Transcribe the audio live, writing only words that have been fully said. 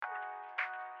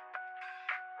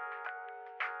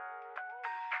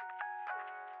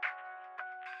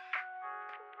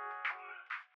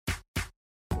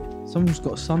Someone's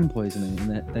got sun poisoning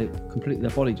and they completely, their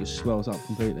body just swells up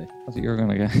completely. That's what you're going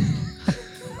to get.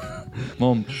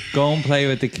 Mum, go and play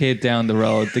with the kid down the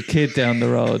road. The kid down the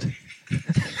road.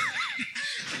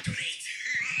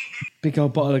 Big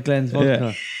old bottle of Glen's vodka.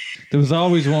 Yeah. There was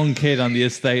always one kid on the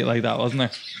estate like that, wasn't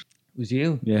there? It was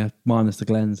you. Yeah, minus the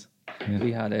Glens.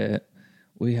 Yeah.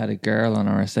 We had a girl on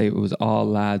our estate. It was all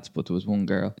lads, but there was one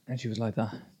girl. And she was like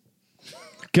that.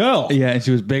 Girl? Yeah, and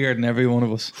she was bigger than every one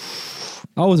of us.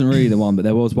 I wasn't really the one, but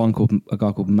there was a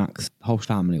guy called Max. The whole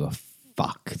family were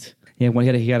fucked. Yeah, when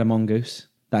he had a mongoose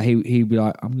that he'd be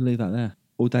like, I'm gonna leave that there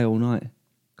all day, all night.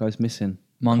 Goes missing.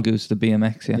 Mongoose, the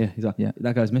BMX, yeah. Yeah, he's like, yeah,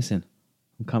 that goes missing.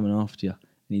 I'm coming after you.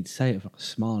 And he'd say it with like a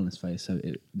smile on his face, so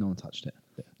no one touched it.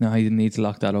 No, he didn't need to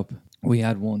lock that up. We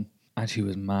had one, and she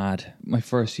was mad. My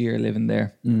first year living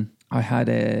there, I had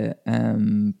a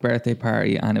birthday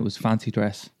party, and it was fancy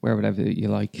dress, wear whatever you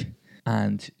like.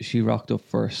 And she rocked up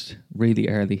first, really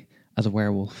early, as a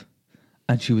werewolf.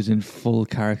 And she was in full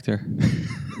character.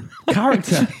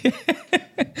 Character?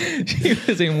 She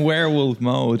was in werewolf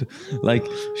mode. Like,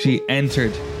 she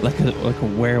entered like a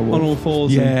werewolf. On all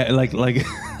fours. Yeah, like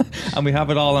and we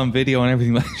have it all on video and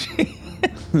everything. Like,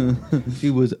 she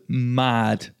was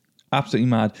mad. Absolutely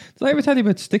mad. Did I ever tell you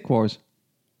about Stick Wars?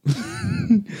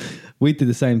 We did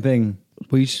the same thing.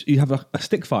 You have a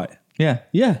stick fight. Yeah.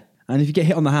 Yeah. And if you get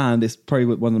hit on the hand, it's probably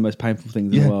one of the most painful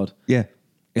things in the world. Yeah.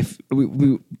 If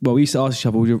we used to ask each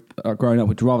other, growing up,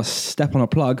 would you rather step on a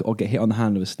plug or get hit on the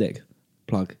hand with a stick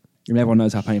plug? And everyone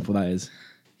knows how painful that is.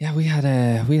 Yeah, we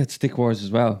had Stick Wars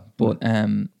as well, but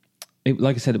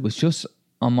like I said, it was just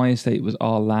on my estate. It was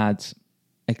all lads,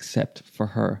 except for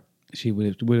her. She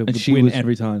would win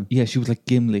every time. Yeah, she was like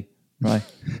Gimli, right?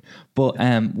 But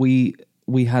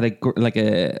we had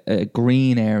a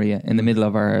green area in the middle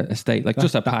of our estate, like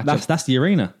just a patch. That's the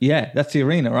arena. Yeah, that's the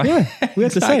arena, right? Yeah, we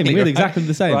had the same. We had exactly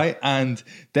the same, right? And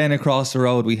then across the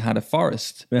road we had a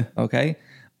forest. Yeah. Okay.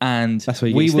 And that's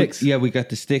where you get sticks. Yeah, we got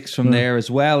the sticks from there,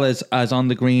 as well as on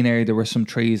the green area there were some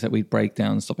trees that we'd break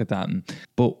down and stuff like that.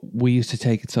 But we used to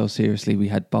take it so seriously. We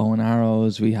had bow and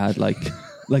arrows. We had like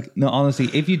no, honestly,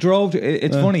 if you drove,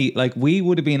 it's funny. Like, we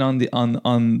would have been on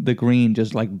the green,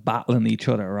 just like battling each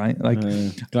other, right? Like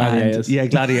gladiators.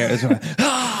 Gladiators.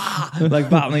 Like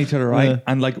battling each other, right? Yeah.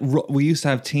 And like we used to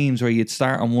have teams where you'd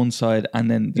start on one side and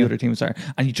then the other team would start,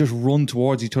 and you just run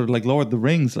towards each other like Lord of the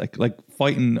Rings, like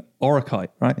fighting Orakai,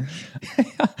 right?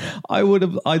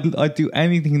 I'd do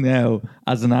anything now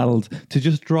as an adult to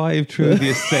just drive through the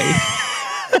estate.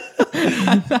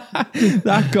 And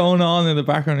that going on in the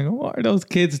background, and go, what are those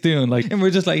kids doing? Like, and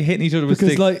we're just like hitting each other with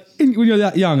sticks. Like, when you're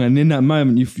that young and in that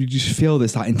moment, you just feel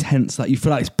this like intense, like you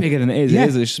feel like it's bigger than it is. Yeah. It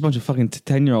is. It's just a bunch of fucking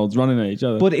 10-year-olds running at each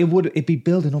other. But it'd be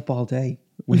building up all day.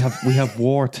 We have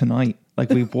war tonight. Like,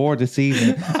 we war this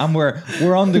evening, and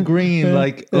we're on the green,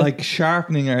 like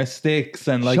sharpening our sticks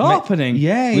and like sharpening. We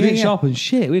didn't sharpen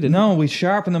shit. We didn't. No, we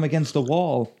sharpen them against the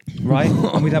wall, right?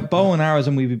 And we'd have bow and arrows,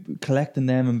 and we'd be collecting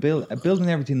them and building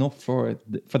everything up for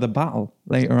the battle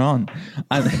later on.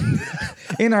 And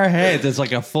in our heads, it's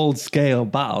like a full scale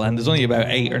battle, and there's only about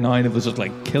 8 or 9 of us just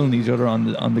like killing each other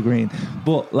on the green.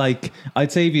 But like,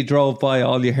 I'd say if you drove by,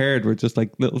 all you heard were just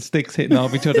like little sticks hitting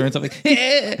off each other and stuff like,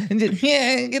 and just,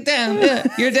 get down. Yeah,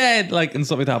 you're dead, like, and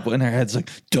stuff like that. But in our heads,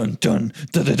 like, dun dun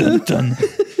dun dun dun dun.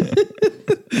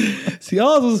 See,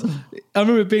 ours was. I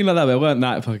remember it being like that, but it weren't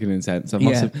that fucking intense.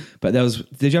 But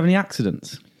did you have any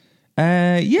accidents?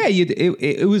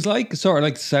 It was like sort of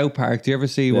like South Park. Do you ever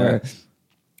see where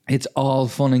it's all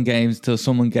fun and games till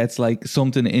someone gets like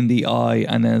something in the eye,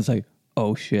 and then it's like,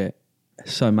 oh shit.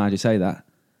 So mad you say that.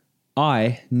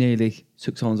 I nearly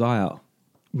took someone's eye out.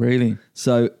 Really?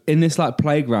 So in this like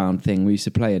playground thing we used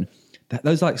to play in,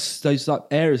 those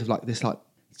areas of like this like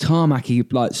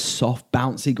tarmacy, like soft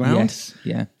bouncy ground. Yes.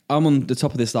 Yeah. I'm on the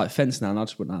top of this like fence now, and I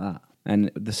just went like that, and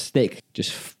the stick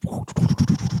just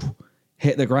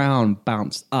hit the ground,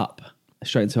 bounced up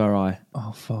straight into her eye.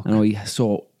 Oh fuck! And we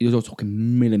saw, you were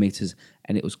talking millimeters,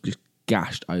 and it was just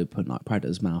gashed open like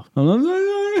Predator's mouth.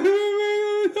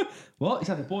 What? He's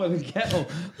had a boiling kettle.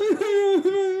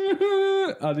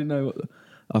 I didn't know.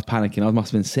 I was panicking. I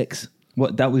must have been 6.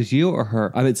 What? That was you or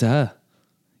her? I did to her.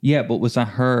 Yeah, but was that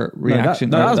her reaction?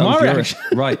 No, that was my reaction.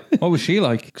 Right. What was she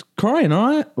like? Crying,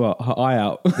 all right? Well, her eye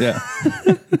out. Yeah.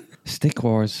 Stick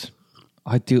Wars.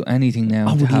 I'd do anything now.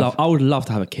 I would love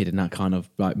to have a kid in that kind of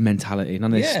like mentality.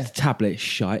 None of this tablet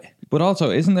shite. But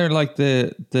also, isn't there like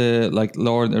the like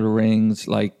Lord of the Rings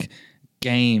like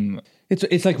game?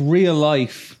 It's like real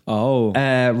life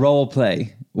role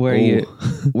play where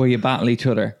you battle each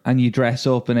other and you dress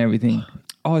up and everything.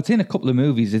 Oh, it's in a couple of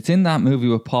movies. It's in that movie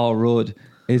with Paul Rudd.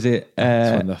 Is it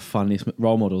It's one of the funniest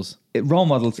role models. role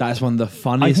models? That's one of the I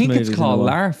funniest think movies it's called in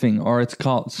the world. LARPing, or it's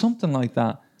called something like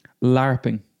that.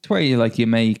 LARPing. It's where you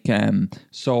make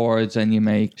swords and you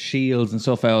make shields and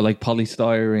stuff out of like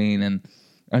polystyrene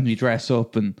and you dress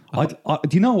up and do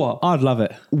you know what? I'd love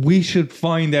it. We should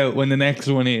find out when the next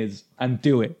one is and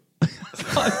do it. I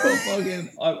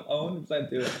 100%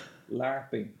 do it.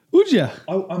 LARPing. Would you?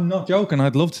 I'm not joking.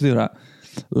 I'd love to do that.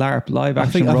 LARP, live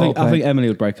action role I think Emily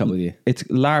would break up with you. It's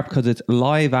LARP because it's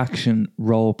live action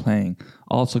role playing,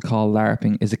 also called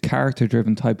LARPing, is a character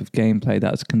driven type of gameplay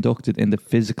that is conducted in the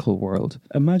physical world.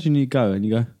 Imagine you go and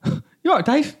you go, you all right,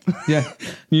 Dave? Yeah.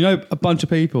 You know a bunch of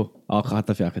people. Oh, I don't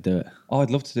think I could do it. Oh, I'd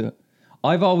love to do it.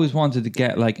 I've always wanted to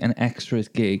get like an extras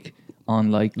gig on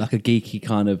like Like a geeky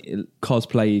kind of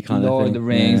cosplay kind Lord of of thing. the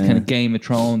Rings, Yeah. kind of Game of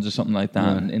Thrones or something like that,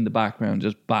 Yeah. and in the background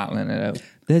just battling it out.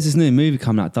 There's this new movie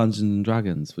coming out, Dungeons and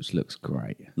Dragons, which looks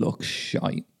great. Looks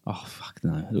shite. Oh, fuck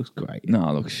no. It looks great. No,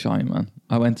 it looks shite, man.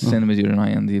 I went to cinemas the other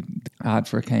night and the ad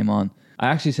for it came on. I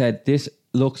actually said, this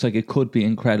looks like it could be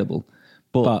incredible,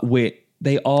 but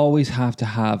they always have to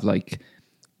have like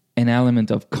an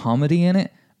element of comedy in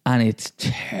it, and it's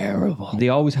terrible. They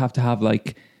always have to have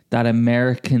like that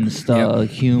American style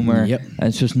humor, Yep. and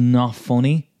it's just not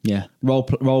funny. Yeah. Role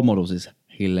models is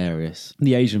hilarious.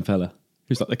 The Asian fella,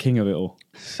 who's like the king of it all.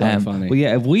 So funny. But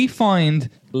yeah, if we find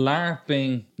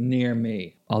LARPing near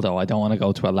me, although I don't want to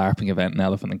go to a LARPing event in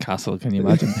Elephant and Castle, can you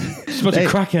imagine? Just a bunch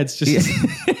of crackheads just...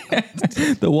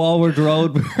 The Walworth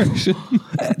Road version.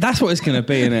 That's what it's going to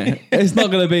be, innit? It's not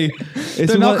going to be...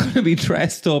 They're not going to be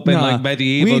dressed up in like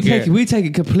medieval gear. We take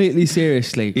it completely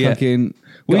seriously. Yeah. Fucking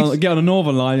get on a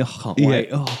Northern Line. Oh, I can't wait.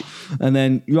 Yeah. Oh. And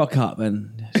then you rock up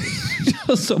and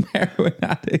Just some heroin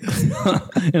addicts.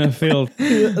 in a field.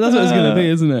 That's what it's going to be,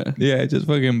 isn't it? Yeah, just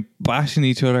fucking bashing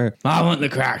each other. I want the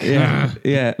crack. Yeah,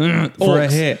 yeah. For a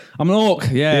Orcs. hit. I'm an orc.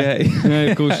 Yeah. Yeah. Yeah,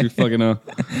 of course you fucking are.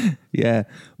 Yeah.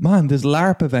 Man, there's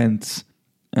LARP events.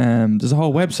 There's a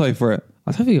whole website for it.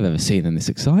 I don't think I've ever seen them this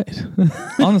excited.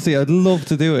 Honestly, I'd love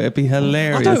to do it. It'd be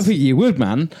hilarious. I don't think you would,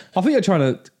 man. I think you're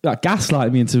trying to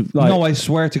gaslight me into like. No, I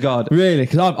swear to God. Really,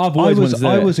 because I've always wanted to do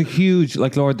I it. was a huge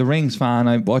like Lord of the Rings fan.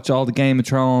 I watch all the Game of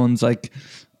Thrones. Like,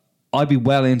 I'd be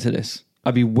well into this.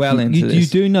 I'd be well into You this.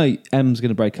 do know M's going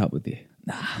to break up with you.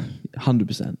 Nah,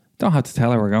 100%. Don't have to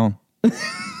tell her we're going.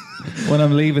 When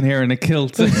I'm leaving here in a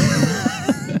kilt.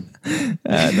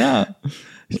 No.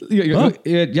 You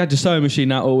had your sewing machine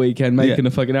out all weekend making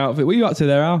a fucking outfit. What are you up to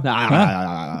there, Al?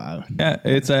 Yeah,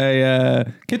 it's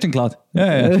a kitchen cloth.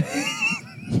 Yeah.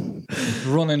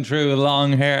 Running through with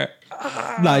long hair.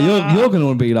 No, you're going to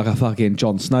want to be like a fucking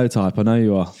Jon Snow type. I know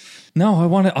you are. No, I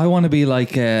want to be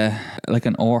like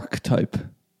an orc type.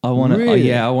 I want to.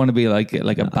 Really? I want to be like a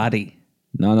baddie.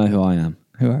 No, I know who I am.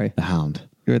 Who are you? The Hound.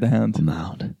 You're the Hound. I'm the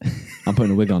Hound. I'm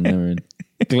putting a wig on there and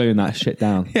gluing that shit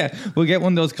down. Yeah, we'll get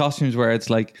one of those costumes where it's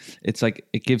like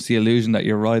it gives the illusion that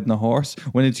you're riding a horse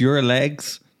when it's your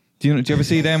legs. Do you ever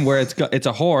see them where it's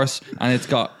a horse and it's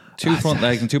got two front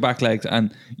legs and two back legs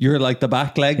and you're like the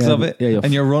back legs of it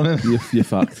and you're running. You're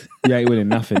fucked. You ain't winning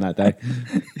nothing that day.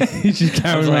 You just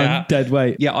carry around dead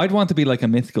weight. Yeah, I'd want to be like a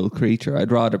mythical creature.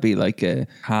 I'd rather be like a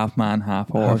half man, half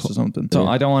horse or something. So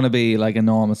I don't want to be like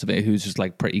enormous of it who's just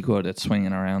like pretty good at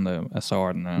swinging around a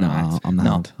sword and an axe. I'm the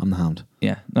Hound. I'm the Hound.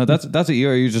 Yeah, no, that's what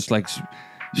you're. You're just like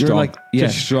you're Strong. like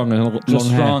Just strong and long just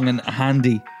hair. strong and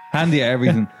handy at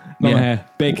everything. Long hair,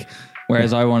 big.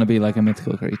 Whereas I want to be like a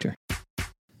mythical creature.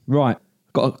 Right,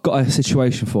 got a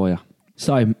situation for you.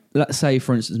 So let's say,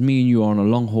 for instance, me and you are on a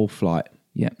long haul flight.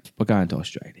 Yeah, We're going to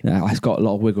Australia. Now, it's got a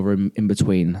lot of wiggle room in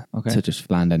between to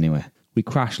just land anywhere. We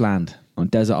crash land on a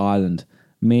desert island.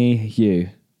 Me, you,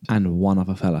 and one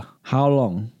other fella. How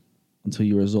long until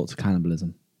you resort to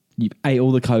cannibalism? You've ate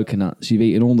all the coconuts. You've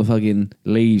eaten all the fucking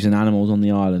leaves and animals on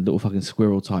the island. Little fucking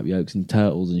squirrel type yolks and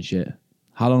turtles and shit.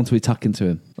 How long till we tuck into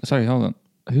him? sorry, hold on.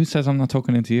 Who says I'm not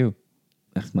talking into you?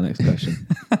 That's my next question.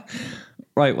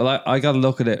 Right. Well, I got to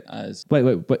look at it as Wait.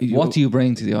 what do you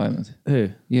bring to the island? Who?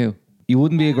 You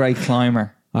wouldn't be a great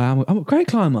climber, I'm a great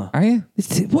climber. are you?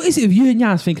 What is it with you and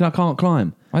Yaz thinking I can't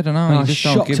climb? I don't know. And I You just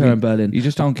shocked don't give her me, in Berlin. You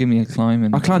just don't give me a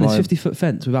climbing. I climbed this vibe. 50-foot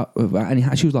fence without any.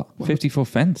 She was like, 50-foot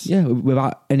fence. yeah,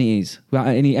 without any ease, without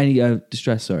any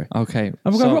distress. Sorry. Okay.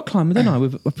 I've got rock climbing, don't I?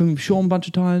 I've been with Sean a bunch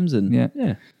of times, and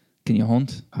Yeah. Can you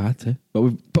hunt? I had to. But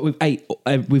we've ate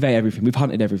everything. We've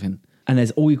hunted everything, and there's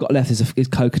all you've got left is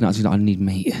coconuts. You're like, I need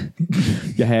meat.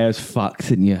 Your hair's fucked,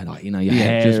 and you're like, your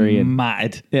hair's just hairy and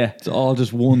mad. yeah. It's all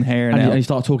just one hair And now. you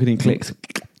start talking in clicks.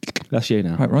 That's you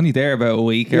now. Right, we're only there about a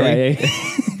week, are we? Yeah.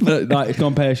 But like, it's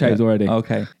gone pear shaped already.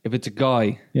 Okay. If it's a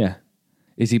guy, Yeah,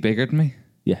 is he bigger than me?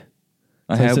 yeah.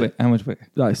 How So- much bigger?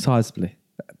 Like sizably.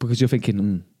 because you're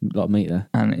thinking, a lot of meat there.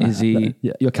 And is he?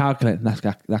 You're calculating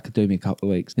that could do me a couple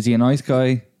of weeks. Is he a nice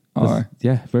guy? Or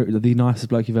The nicest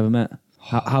bloke you've ever met.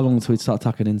 How long until we start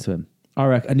tucking into him? I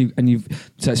reckon, and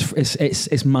you've so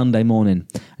it's Monday morning,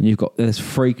 and you've got there's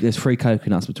three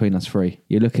coconuts between us three.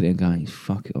 You look at it and going,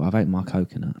 fuck it, I've ate my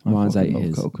coconut. Ryan's ate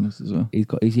his. Coconuts as well.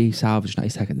 He's salvaged that.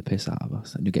 He's taking the piss out of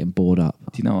us, and you're getting bored up.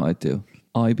 Do you know what I'd do?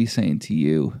 I'd be saying to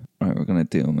you, right, we're gonna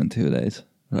do him in 2 days.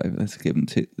 Right, let's give him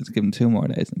 2 more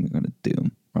days, and we're gonna do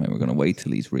him. Right, we're gonna wait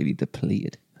till he's really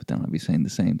depleted. But then I'd be saying the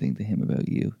same thing to him about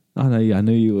you. I know. Yeah, I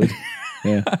knew you would.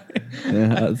 Yeah.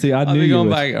 See, I knew I'd be you going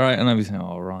would. back, all right, and I'd be saying,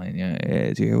 "Oh, Ryan,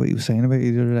 yeah. Do you hear what he was saying about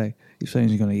you the other day? He was saying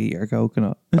he's going to eat your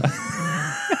coconut."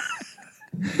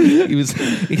 he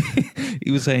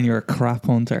was saying you're a crap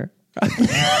hunter.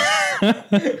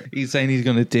 He's saying he's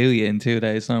going to do you in 2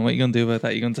 days. So what are you going to do about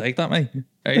that? You going to take that, mate?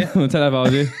 Are you? I'm going to tell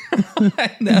about you.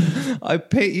 No, I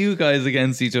pit you guys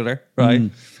against each other, right?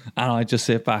 And I just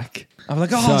sit back. I'm like,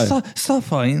 stop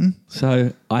fighting.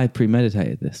 So I had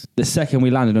premeditated this. The second we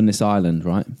landed on this island,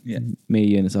 right? Yeah. Me,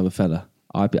 you, and this other fella.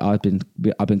 I've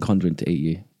been conjuring to eat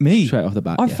you. Me? Straight off the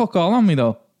bat. Fuck all on me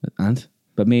though.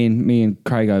 But me and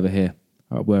Craig over here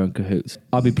we're in cahoots.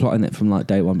 I'd be plotting it from like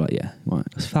day one. But yeah, right.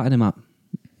 Let's fatten him up.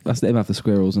 Let's let him have the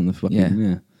squirrels and the fucking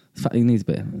yeah. He needs a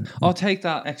bit. I'll take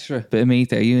that extra bit of meat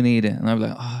there. You need it, and I'm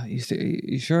like, oh,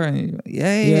 you sure?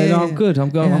 Yeah. No, I'm good. I'm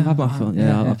going. Yeah, I'm having my fun.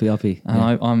 Yeah, I'll be.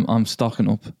 And I'm stocking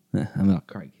up. Yeah, I'm like,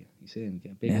 Craig, you see him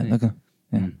getting big. Yeah, look at him.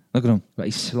 Yeah, look at him. But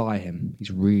he's sly.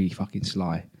 He's really fucking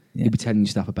sly. Yeah. He'll be telling you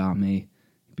stuff about me,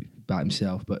 about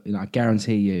himself. But I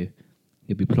guarantee you,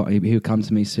 he'll be plotting. He'll come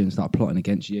to me soon and start plotting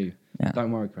against you. Yeah.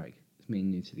 Don't worry, Craig. It's me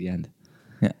and you to the end.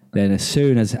 Yeah. Then as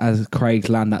soon as Craig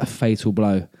land that fatal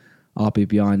blow, I'll be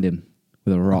behind him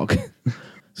with a rock.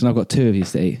 So now I've got 2 of you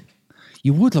to eat.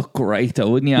 You would look great though,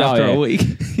 wouldn't you? After a week,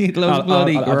 you'd look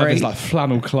bloody great. It's like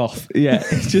flannel cloth. Yeah,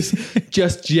 just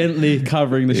gently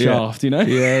covering the shaft. You know.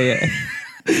 Yeah.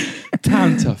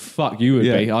 Time to fuck you would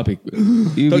be. I'd be.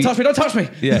 Don't touch me.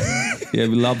 Yeah,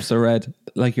 lobster red.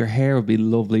 Like your hair would be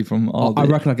lovely from all. I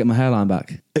reckon I'd get my hairline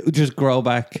back. It would just grow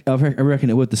back. I reckon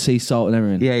it would. The sea salt and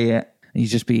everything. Yeah. And you'd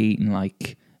just be eating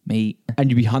like meat, and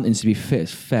you'd be hunting to be fit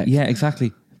as feck. Yeah,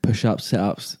 exactly. Push-ups,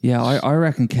 sit-ups. Yeah, I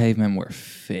reckon cavemen were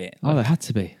fit. Oh, they had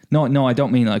to be. No, I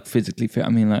don't mean like physically fit. I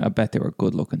mean like I bet they were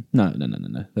good looking. No. They're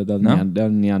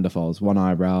Neanderthals. One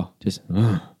eyebrow, just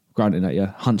grinding at you.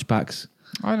 Hunchbacks.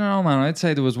 I don't know, man. I'd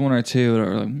say there was 1 or 2 that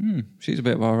were like, she's a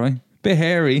bit all right. Bit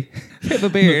hairy. Bit of a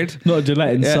beard. Not a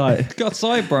Gillette in sight. Got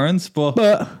sideburns, but...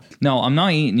 No, I'm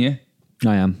not eating you.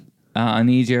 I am. I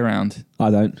need you around.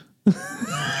 I don't.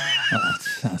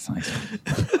 That's nice.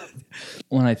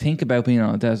 When I think about being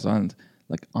on a desert island,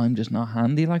 like I'm just not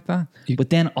handy like that.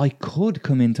 But then I could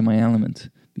come into my element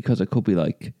because I could be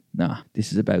like, nah,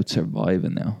 this is about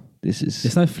surviving now.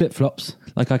 There's no flip-flops.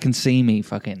 Like I can see me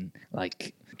fucking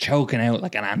like choking out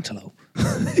like an antelope.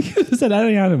 You said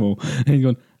any animal. And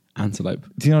you're going, antelope.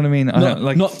 Do you know what I mean?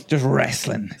 Not just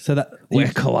wrestling. So that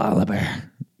with koala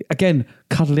bear. Again,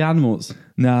 cuddly animals.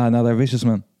 No, they're vicious,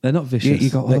 man. They're not vicious.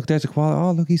 You go, look, there's a koala.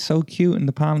 Oh, look, he's so cute in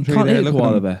the palm tree. Can't there. eat a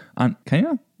koala bear. And can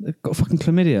you? They've got fucking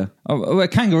chlamydia. Oh, a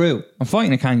kangaroo. I'm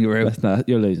fighting a kangaroo. No,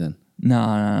 you're losing.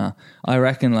 No. I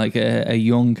reckon like a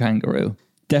young kangaroo.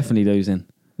 Definitely losing.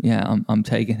 Yeah, I'm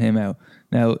taking him out.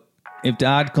 Now, if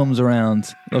Dad comes around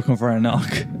looking for a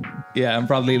knock, yeah,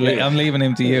 I'm leaving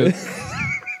him to you.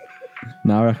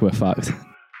 No, I reckon we're fucked.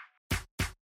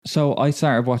 So I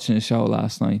started watching a show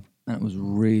last night and it was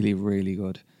really, really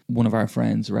good. One of our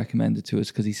friends recommended to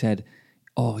us because he said,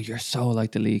 oh, you're so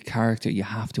like the lead character. You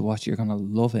have to watch it. You're going to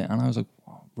love it. And I was like,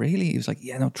 oh, really? He was like,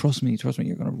 yeah, no, trust me.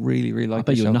 You're going to really, really like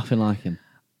the show. You're nothing like him.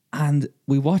 And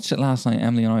we watched it last night.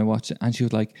 Emily and I watched it. And she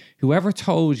was like, whoever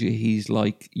told you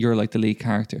you're like the lead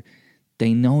character,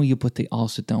 they know you, but they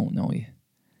also don't know you.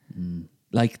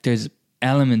 Like there's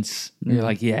elements you're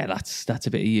like, yeah, that's a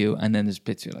bit of you, and then there's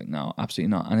bits you're like, no, absolutely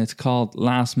not. And it's called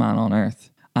Last Man on Earth,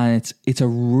 and it's a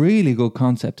really good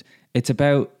concept. It's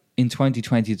about in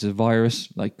 2020 it's a virus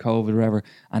like COVID or whatever,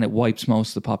 and it wipes most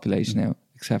of the population out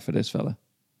except for this fella.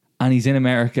 And he's in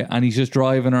America and he's just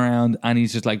driving around and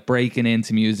he's just like breaking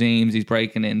into museums, he's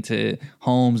breaking into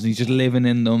homes and he's just living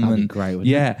in them. That'd and be great,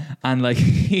 wouldn't it? And like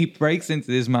he breaks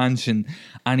into this mansion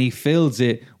and he fills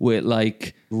it with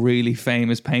like really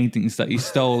famous paintings that he's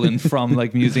stolen from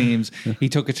like museums. He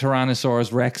took a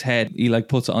Tyrannosaurus Rex head, he like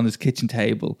puts it on his kitchen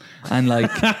table, and like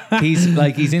he's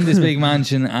in this big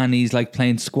mansion and he's like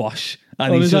playing squash.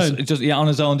 And he's just on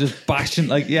his own, just bashing,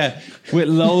 with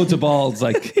loads of balls.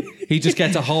 Like, he just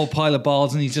gets a whole pile of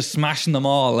balls and he's just smashing them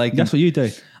all. Like, that's what you do.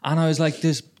 And I was like,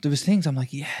 there was things I'm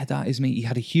like, yeah, that is me. He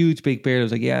had a huge big beard. I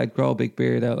was like, yeah, I'd grow a big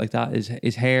beard out like that.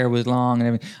 His hair was long and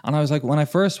everything. And I was like, when I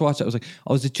first watched it, I was like,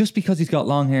 oh, is it just because he's got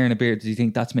long hair and a beard? Does he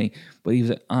think that's me? But he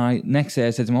was like, next day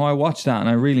I said to him, oh, I watched that and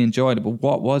I really enjoyed it. But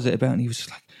what was it about? And he was just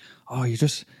like, oh, you're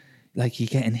just like, you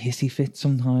get in hissy fits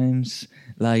sometimes.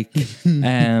 Like,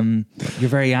 you're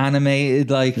very animated,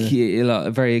 like you're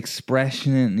very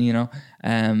expressionate, you know.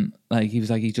 Like he was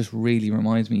like, he just really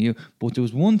reminds me of you. But there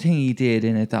was one thing he did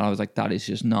in it that I was like, that is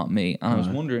just not me. And I was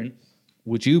wondering,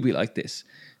 would you be like this?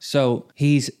 So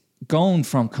he's going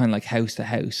from kind of like house to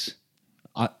house.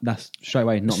 That's straight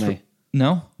away not me.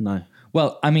 No? No.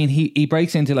 Well, I mean, he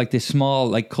breaks into like this small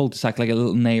like cul-de-sac, like a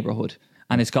little neighborhood.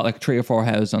 And it's got like 3 or 4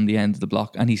 houses on the end of the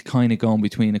block. And he's kind of going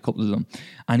between a couple of them.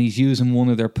 And he's using one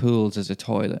of their pools as a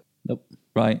toilet. Nope.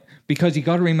 Right? Because you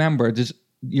got to remember,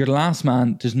 you're the last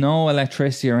man. There's no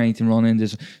electricity or anything running.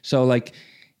 So like,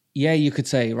 yeah, you could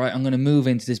say, right, I'm going to move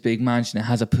into this big mansion. It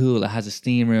has a pool. It has a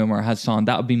steam room or it has sun.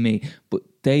 That would be me. But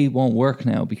they won't work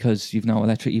now because you've no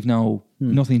electric. You've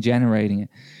nothing generating it.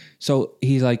 So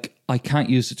he's like, I can't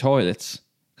use the toilets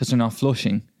because they're not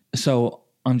flushing. So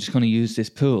I'm just going to use this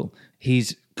pool.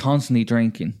 He's constantly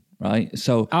drinking, right?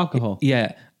 So alcohol.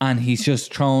 Yeah. And he's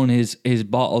just throwing his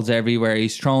bottles everywhere.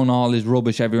 He's throwing all his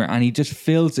rubbish everywhere. And he just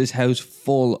fills his house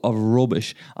full of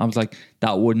rubbish. I was like,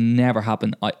 that would never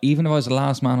happen. Even if I was the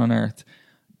last man on earth,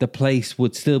 the place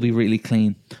would still be really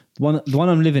clean. The one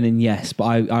I'm living in, yes.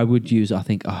 But I would use, I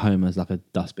think, a home as like a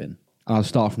dustbin. I'll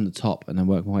start from the top and then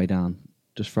work my way down,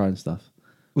 just throwing stuff.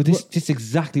 Well, this is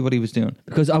exactly what he was doing.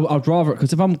 Because I'd rather,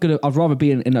 because if I'd rather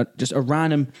be in just a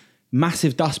random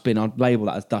massive dustbin. I'd label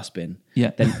that as dustbin.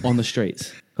 Yeah. Than on the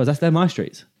streets, because they're my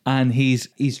streets. And he's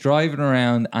driving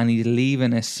around and he's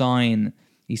leaving a sign.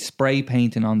 He's spray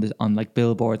painting on like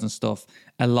billboards and stuff.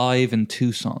 Alive in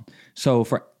Tucson. So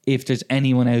if there's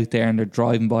anyone out there and they're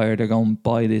driving by or they're going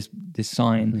by this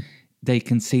sign, they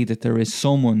can see that there is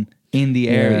someone in the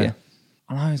area. Yeah.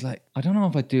 And I was like, I don't know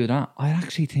if I'd do that. I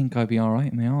actually think I'd be all right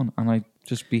on my own, and I'd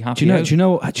just be happy. Do you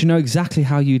know exactly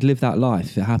how you'd live that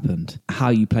life if it happened? How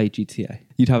you played GTA.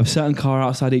 You'd have a certain car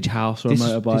outside each house or a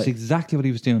motorbike. That's exactly what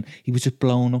he was doing. He was just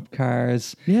blowing up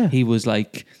cars. Yeah. He was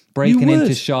like breaking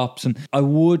into shops, and I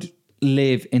would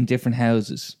live in different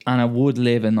houses, and I would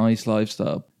live a nice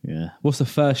lifestyle. Yeah. What's the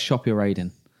first shop you're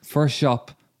raiding? First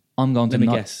shop, I'm going to Let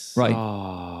me guess. Right.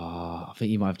 Oh, I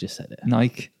think you might have just said it.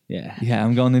 Nike. Yeah. Yeah,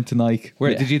 I'm going into Nike.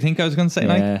 Where did you think I was going to say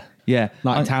Nike? Yeah.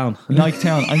 Nike Town. Nike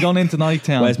Town. I'm going into Nike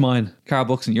Town. Where's mine? Carl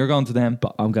Buxton. You're going to them.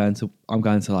 But I'm going to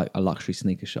like a luxury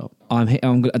sneaker shop. I'm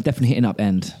definitely hitting up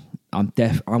End. I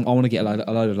want to get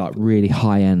a load of like really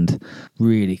high end,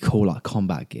 really cool like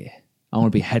combat gear. I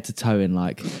want to be head to toe in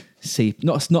like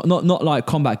not like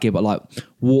combat gear, but like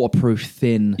waterproof,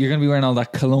 thin. You're going to be wearing all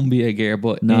that Columbia gear,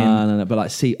 but no. But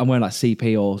like I'm wearing like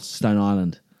CP or Stone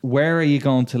Island. Where are you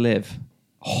going to live?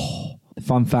 Oh,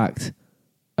 fun fact.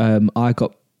 I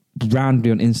got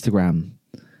randomly on Instagram.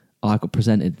 I got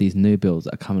presented these new builds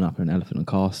that are coming up in Elephant and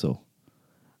Castle,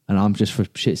 and I'm just for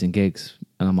shits and gigs,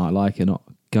 and I might like it. Not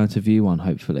going to view one,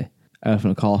 hopefully. Elephant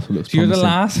and Castle looks. So you're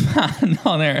promising. the last man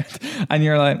on earth, and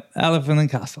you're like Elephant and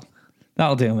Castle.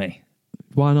 That'll do me.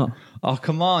 Why not? Oh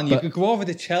come on! You could go over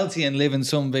to Chelsea and live in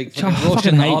some big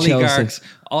fucking Russian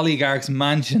oligarch's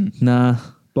mansion. Nah,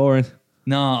 boring.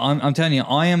 No, I'm telling you,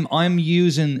 I'm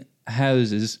using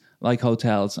houses like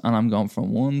hotels, and I'm going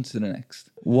from one to the next.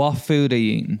 What food are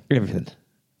you eating? Everything.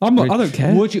 I don't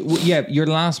care. Would you? Yeah, you're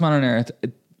the last man on earth.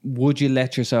 Would you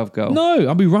let yourself go? No,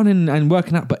 I'll be running and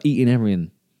working out, but eating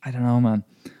everything. I don't know, man.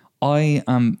 I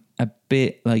am a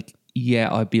bit like,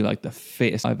 yeah, I'd be like the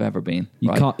fittest I've ever been.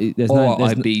 You right? can't.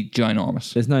 I'd be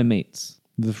ginormous. There's no meats.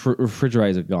 The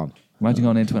refrigerators are gone. Imagine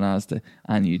going into an Asda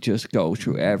and you just go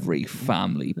through every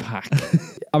family pack.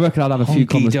 I reckon I'd have a few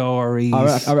Hunky-dories.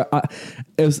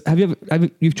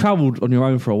 You've travelled on your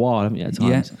own for a while, haven't you? At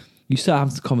times? Yeah. You start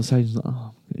having conversations like,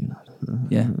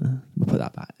 yeah, we'll put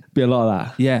that back. Be a lot of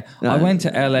that. Yeah. I went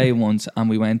to LA once and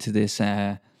we went to this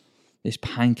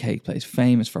pancake place,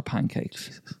 famous for pancakes.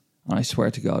 Jesus. And I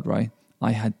swear to God, right,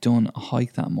 I had done a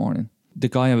hike that morning. The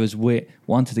guy I was with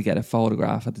wanted to get a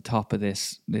photograph at the top of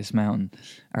this mountain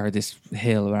or this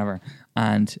hill or whatever.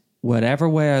 And whatever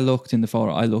way I looked in the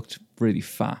photo, I looked really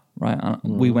fat, right? And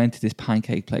we went to this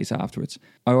pancake place afterwards.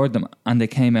 I ordered them and they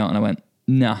came out and I went,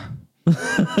 nah,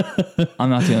 I'm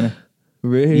not doing it.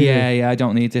 Really? Yeah, I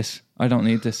don't need this.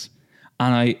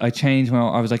 And I changed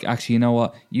I was like, actually, you know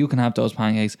what? You can have those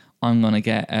pancakes. I'm going to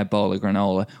get a bowl of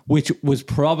granola, which was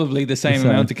probably the same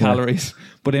amount of calories.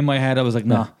 But in my head, I was like,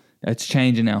 nah. It's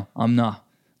changing now. I'm not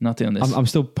doing this. I'm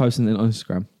still posting it on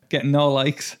Instagram. Getting no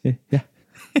likes.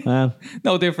 Yeah.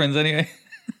 No difference anyway.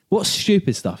 What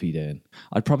stupid stuff are you doing?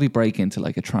 I'd probably break into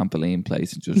like a trampoline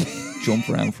place and just jump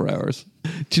around for hours.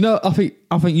 Do you know? I think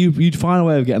you'd find a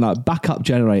way of getting like backup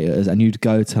generators, and you'd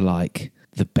go to like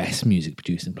the best music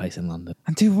producing place in London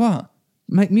And do what?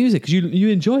 make music because you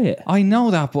enjoy it. I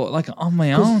know that, but like on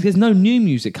my own. There's no new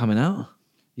music coming out.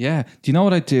 Yeah. Do you know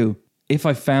what I'd do? If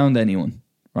I found anyone,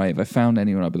 right? If I found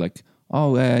anyone, I'd be like,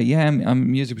 oh, yeah, I'm a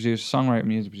music producer, songwriter,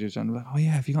 music producer. And I'm like, oh,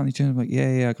 yeah, have you got any tunes? I'm like,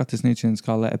 yeah, I got this new tune. It's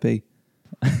called L.A.R.P.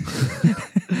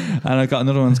 And I got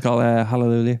another one. It's called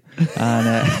Hallelujah.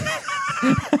 And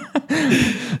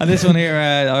and this one here,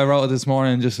 I wrote it this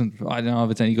morning. Just I don't know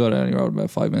if it's any good. I only wrote it about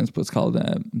 5 minutes, but it's called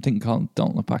I'm thinking called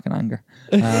 "Don't Look Back in Anger."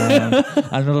 And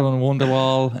another one,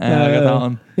 Wonderwall. I got that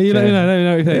one. Let me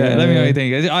know what you think. Let me know what you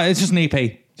think. It's just an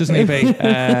EP. Just an EP.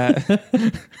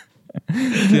 Do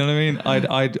you know what I mean?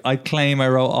 I'd claim I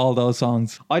wrote all those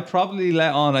songs. I'd probably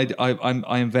let on.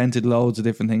 I invented loads of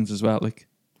different things as well, like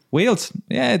wheels.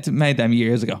 Yeah, it made them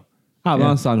years ago. Albert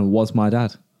Einstein was my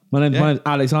dad. My name's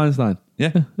Alex Einstein.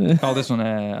 Yeah, call this one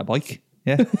a bike.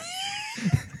 Yeah.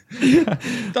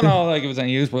 Don't know like it was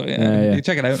any use, but you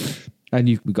check it out. And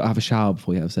we've got to have a shower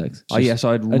before you have sex. So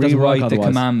I'd rewrite the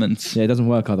commandments. Yeah, it doesn't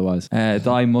work otherwise.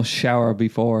 Thou must shower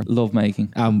before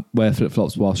lovemaking. Wear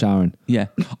flip-flops while showering. Yeah.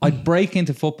 I'd break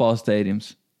into football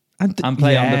stadiums and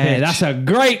play on the pitch. That's a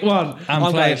great one.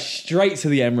 And play straight to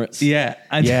the Emirates. Yeah.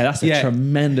 And that's a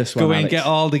tremendous one, Go in, Alex. get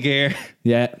all the gear.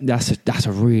 Yeah, that's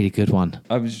a really good one.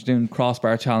 I was doing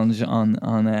crossbar challenge on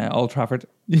Old Trafford.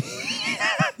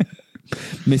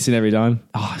 Missing every dime.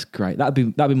 Oh, that's great.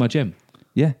 That'd be my gym.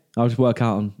 Yeah. I'll just work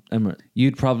out on Emirates.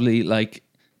 You'd probably like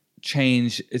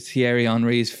change Thierry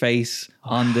Henry's face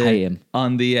on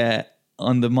the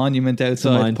monument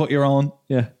outside. Mine. Put your own.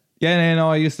 Yeah. Yeah, no,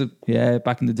 I used to. Yeah,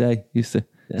 back in the day, used to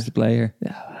play here.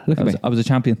 Yeah. Look at me. I was a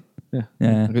champion.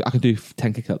 Yeah. I could do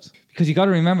 10 kick-ups. Because you got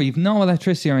to remember, you've no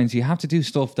electricity around, so you have to do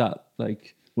stuff that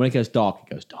like when it goes dark,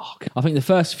 it goes dark. I think the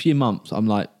first few months, I'm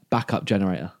like backup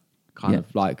generator, kind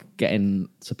of like getting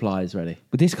supplies ready.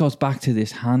 But this goes back to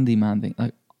this handyman thing.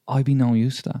 Like, I'd be no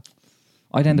use to that.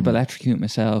 I'd end up electrocuting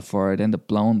myself, or I'd end up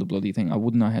blowing the bloody thing. I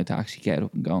wouldn't know how to actually get it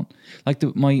up and going. Like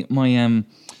my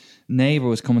neighbour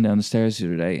was coming down the stairs the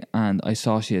other day, and I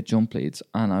saw she had jump leads,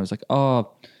 and I was like,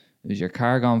 "Oh, is your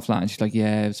car gone flat?" And she's like,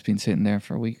 "Yeah, it's been sitting there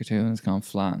for a week or two, and it's gone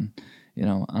flat." And,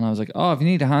 and I was like, "Oh, if you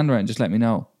need a hand around, just let me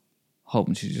know."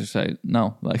 Hoping she just say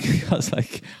no, like because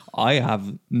like I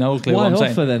have no clue what I'm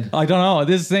saying. Then? I don't know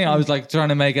this thing. I was like trying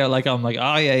to make out like I'm like,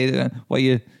 oh yeah, what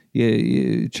you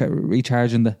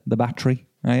recharging the battery,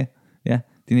 right? Yeah.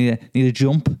 Do you need a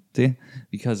jump? Do you?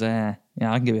 Because I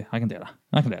can do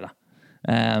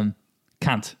that.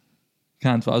 Can't.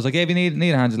 But I was like, hey, if you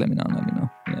need a hand, just let me know.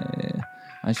 Yeah.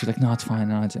 And she's like, no, it's fine.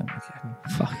 No, I'm like,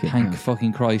 yeah. Thank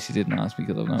fucking Christ you didn't ask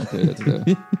because I've no clue what to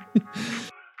do.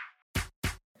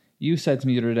 You said to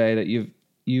me the other day that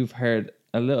you've heard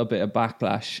a little bit of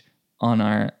backlash on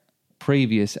our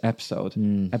previous episode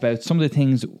about some of the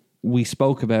things we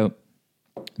spoke about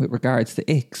with regards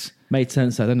to icks. Made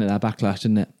sense, though, didn't it? That backlash,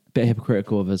 didn't it? Bit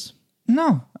hypocritical of us.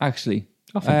 No, actually,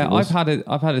 I've had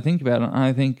to think about it, and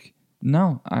I think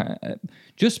no.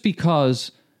 Just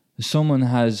because someone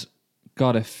has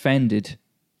got offended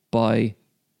by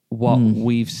what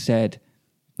we've said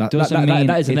doesn't mean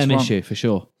that is an it's wrong. issue for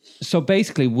sure. So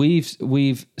basically,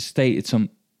 we've stated some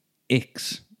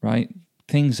icks, right?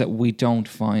 Things that we don't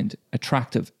find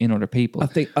attractive in other people. I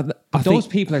think those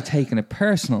people are taking it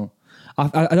personal.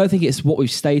 I don't think it's what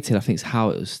we've stated. I think it's how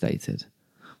it was stated.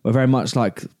 We're very much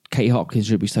like Katie Hopkins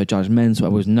should be so judgmental. I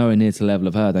was nowhere near to the level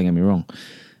of her. Don't get me wrong.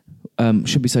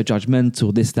 Should be so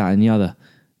judgmental. This, that, and the other.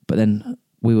 But then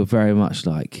we were very much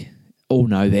like, all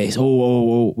know this.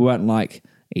 Oh. We weren't like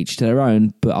each to their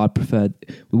own. But I preferred.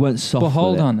 We weren't soft. But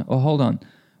hold on.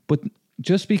 But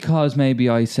just because maybe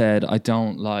I said I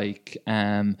don't like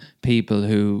people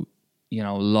who,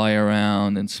 lie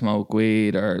around and smoke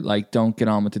weed or like don't get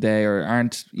on with the day or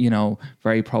aren't,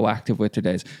 very proactive with their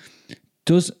days.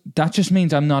 Does that just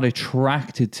means I'm not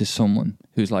attracted to someone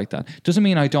who's like that? Doesn't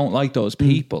mean I don't like those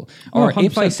people. Or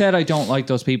if I said I don't like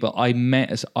those people, I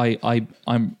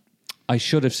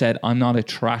should have said I'm not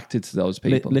attracted to those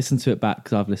people. Listen to it back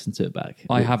because I've listened to it back.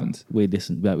 I haven't. We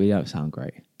listened, but we don't sound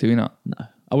great. Do we not? No,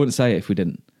 I wouldn't say it if we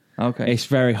didn't. Okay, it's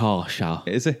very harsh, Al.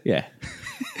 Is it? Yeah.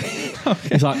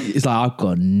 Okay. It's like I've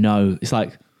got no. It's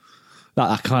like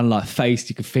that kind of like face.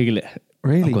 You can feel it.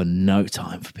 Really? I've got no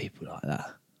time for people like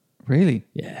that. Really?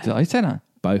 Yeah. Did I say that?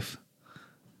 Both.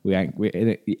 I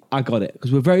got it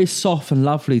because we're very soft and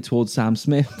lovely towards Sam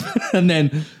Smith, and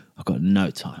then I've got no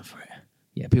time for it.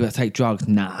 Yeah, people that take drugs,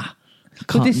 nah.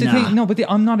 But this is the thing. No, but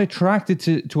I'm not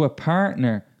attracted to a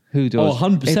partner who does. Oh,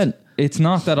 100%. It's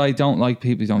not that I don't like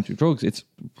people who don't do drugs.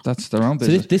 That's their own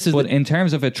business. this is but in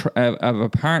terms of a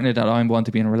partner that I want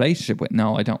to be in a relationship with,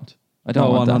 no, I don't. I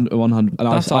don't want 100, that. 100.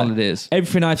 That's all it is.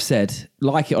 Everything I've said,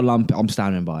 like it or lump it, I'm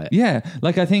standing by it. Yeah,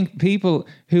 like I think people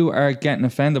who are getting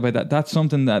offended by that, that's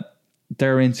something that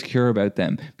they're insecure about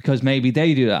them because maybe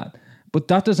they do that. But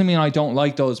that doesn't mean I don't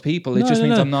like those people. It just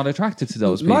means I'm not attracted to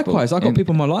those people. Likewise, I've got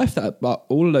people in my life that are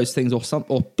all of those things or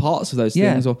parts of those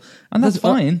things. And that's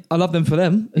fine. I love them for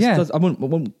them. I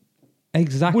wouldn't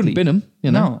exactly. Wouldn't bin them,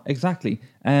 you know? No, exactly.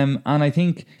 And I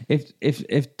think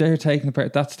if they're taking the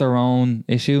part, that's their own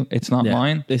issue. It's not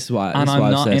mine. This is why. And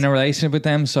I'm not in a relationship with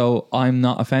them, so I'm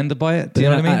not offended by it. Do you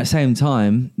know what I mean? At the same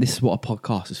time, this is what a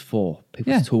podcast is for.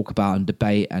 People to talk about and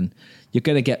debate, and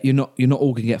you're not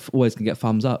all always gonna get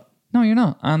thumbs up. No, you're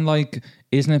not. And like,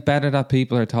 isn't it better that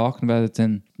people are talking about it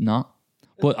than not?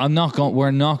 But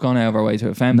we're not going out of our way to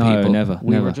offend people. Never.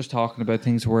 We were just talking about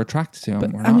things we're attracted to,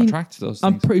 and we're not attracted to those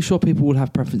things. I'm pretty sure people would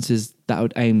have preferences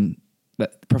that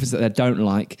they don't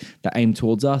like that aim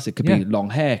towards us. It could be long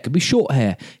hair, it could be short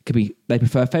hair, it could be they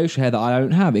prefer facial hair that I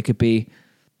don't have. It could be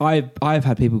I've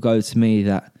had people go to me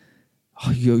that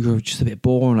you're just a bit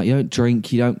boring, like you don't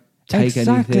drink, you don't take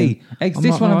anything. Exactly.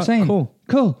 This is what I'm saying.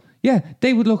 Cool. Yeah,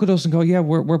 they would look at us and go, yeah,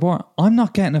 we're boring. I'm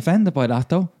not getting offended by that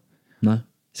though. No.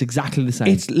 It's exactly the same.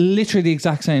 It's literally the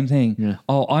exact same thing. Yeah.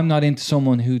 Oh, I'm not into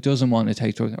someone who doesn't want to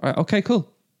take drugs. All right, okay,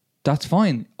 cool. That's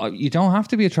fine. You don't have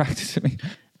to be attracted to me.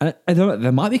 And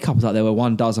there might be couples out there where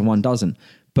one does and one doesn't,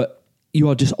 but you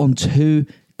are just on two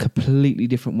completely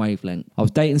different wavelengths. I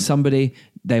was dating somebody.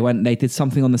 They did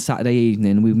something on the Saturday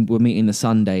evening. We were meeting the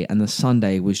Sunday, and the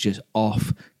Sunday was just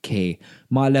off key.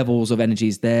 My levels of energy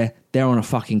is there. They're on a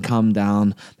fucking come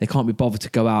down. They can't be bothered to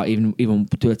go out, even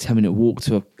do a 10-minute walk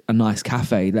to a nice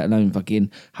cafe, let alone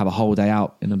fucking have a whole day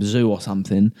out in a zoo or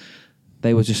something.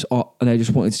 They just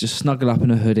wanted to just snuggle up in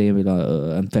a hoodie and be like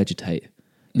and vegetate.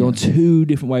 You're on two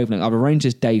different wavelengths. I've arranged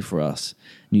this day for us,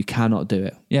 and you cannot do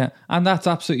it. Yeah, and that's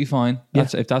absolutely fine.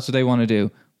 If that's what they want to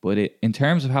do. But in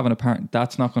terms of having a partner,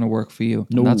 that's not going to work for you.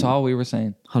 No. That's all we were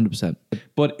saying. 100%.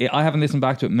 But I haven't listened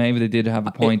back to it. Maybe they did have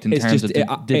a point in terms of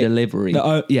the delivery.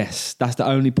 Yes, that's the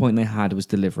only point they had was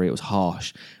delivery. It was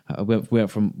harsh. We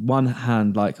went from one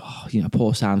hand like,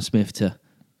 poor Sam Smith to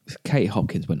Katie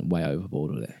Hopkins went way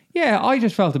overboard with it. Yeah, I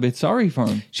just felt a bit sorry for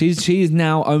him. She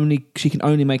can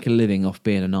only make a living off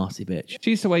being a nasty bitch. She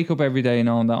used to wake up every day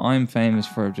knowing that I'm famous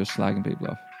for just slagging people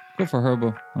off. Good for her,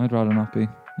 but I'd rather not be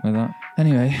like that.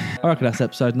 Anyway, I reckon that's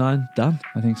episode 9 done.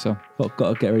 I think so. Got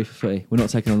to get ready for footy. We're not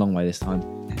taking a long way this time.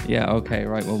 Yeah, okay,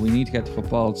 right. Well, we need to get to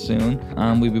football soon,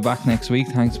 and we'll be back next week.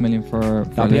 Thanks a million for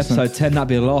that'll be episode 10. That'll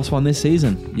be the last one this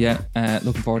season. Yeah,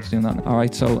 looking forward to doing that. All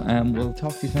right, so we'll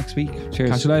talk to you next week. Cheers.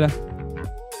 Catch you later.